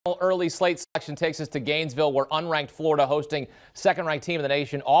Early slate selection takes us to Gainesville, where unranked Florida hosting second-ranked team in the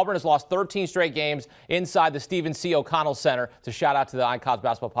nation. Auburn has lost 13 straight games inside the Stephen C. O'Connell Center. It's a shout-out to the Icons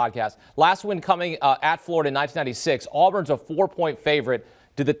Basketball Podcast. Last win coming at Florida in 1996. Auburn's a 4-point favorite.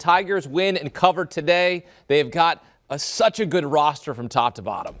 Do the Tigers win and cover today? They've got such a good roster from top to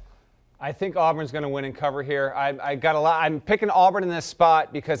bottom. I think Auburn's going to win and cover here. I'm picking Auburn in this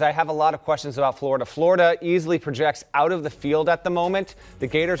spot because I have a lot of questions about Florida. Florida easily projects out of the field at the moment. The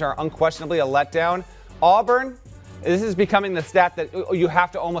Gators are unquestionably a letdown. Auburn, this is becoming the stat that you have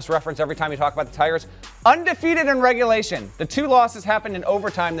to almost reference every time you talk about the Tigers. Undefeated in regulation. The 2 losses happened in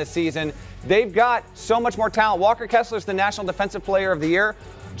overtime this season. They've got so much more talent. Walker Kessler is the National Defensive Player of the Year.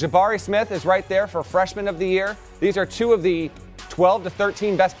 Jabari Smith is right there for Freshman of the Year. These are 2 of the 12 to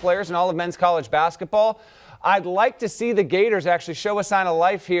 13 best players in all of men's college basketball. I'd like to see the Gators actually show a sign of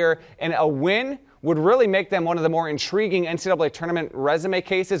life here, and a win would really make them one of the more intriguing NCAA tournament resume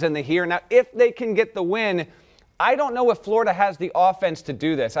cases in the here. Now, if they can get the win, I don't know if Florida has the offense to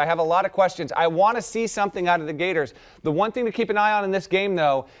do this. I have a lot of questions. I want to see something out of the Gators. The one thing to keep an eye on in this game,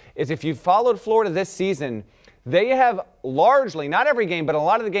 though, is if you've followed Florida this season, they have largely, not every game, but a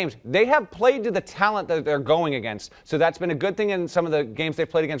lot of the games, they have played to the talent that they're going against. So that's been a good thing in some of the games they've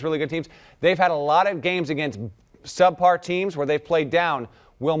played against really good teams. They've had a lot of games against subpar teams where they've played down.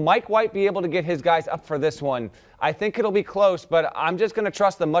 Will Mike White be able to get his guys up for this one? I think it'll be close, but I'm just going to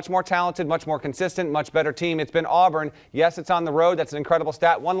trust the much more talented, much more consistent, much better team. It's been Auburn. Yes, it's on the road. That's an incredible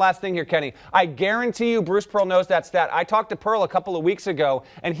stat. One last thing here, Kenny. I guarantee you Bruce Pearl knows that stat. I talked to Pearl a couple of weeks ago,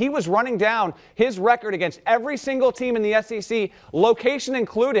 and he was running down his record against every single team in the SEC, location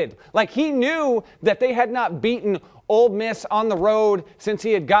included. Like, he knew that they had not beaten Ole Miss on the road since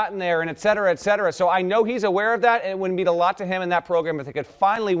he had gotten there, and et cetera, et cetera. So I know he's aware of that, and it would mean a lot to him in that program. If they could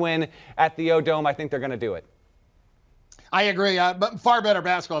finally win at the O-Dome, I think they're going to do it. I agree, but far better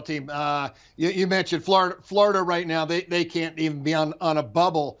basketball team. You mentioned Florida right now. They can't even be on a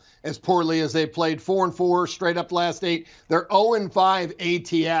bubble as poorly as they played. 4-4 straight up the last 8. They're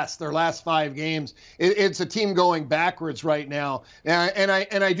 0-5 ATS their last 5 games. It's a team going backwards right now. And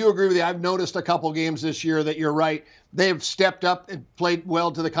I do agree with you. I've noticed a couple games this year that you're right. They've stepped up and played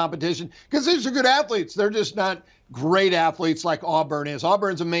well to the competition because these are good athletes. They're just not great athletes like Auburn is.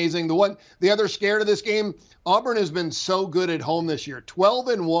 Auburn's amazing. The other scare to this game, Auburn has been so good at home this year.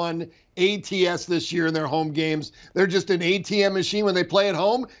 12-1 ATS this year in their home games. They're just an ATM machine. When they play at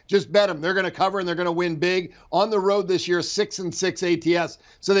home, just bet them. They're going to cover and they're going to win big. On the road this year, 6-6 ATS.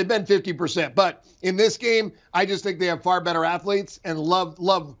 So they've been 50%. But in this game, I just think they have far better athletes and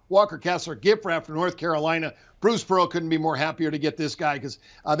love Walker Kessler, gift wrap from North Carolina. Bruce Pearl couldn't be more happier to get this guy because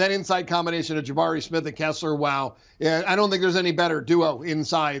that inside combination of Jabari Smith and Kessler, wow. I don't think there's any better duo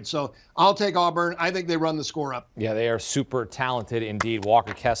inside. So I'll take Auburn. I think they run the score up. Yeah, they are super talented indeed.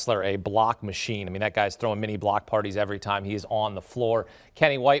 Walker Kessler, a block machine. I mean, that guy's throwing mini block parties every time he's on the floor.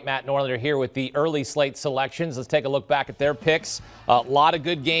 Kenny White, Matt Norlander here with the early slate selections. Let's take a look back at their picks. A lot of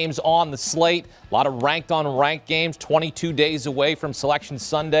good games on the slate. A lot of ranked on ranked games. 22 days away from Selection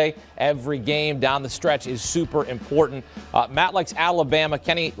Sunday. Every game down the stretch is super important. Matt likes Alabama.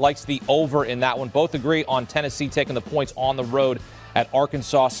 Kenny likes the over in that one. Both agree on Tennessee taking the points on the road at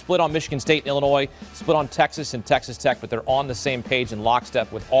Arkansas. Split on Michigan State and Illinois. Split on Texas and Texas Tech, but they're on the same page in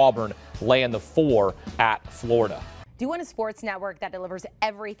lockstep with Auburn laying the 4 at Florida. Do you want a sports network that delivers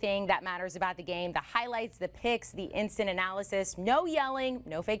everything that matters about the game? The highlights, the picks, the instant analysis. No yelling,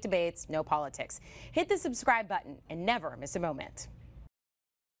 no fake debates, no politics. Hit the subscribe button and never miss a moment.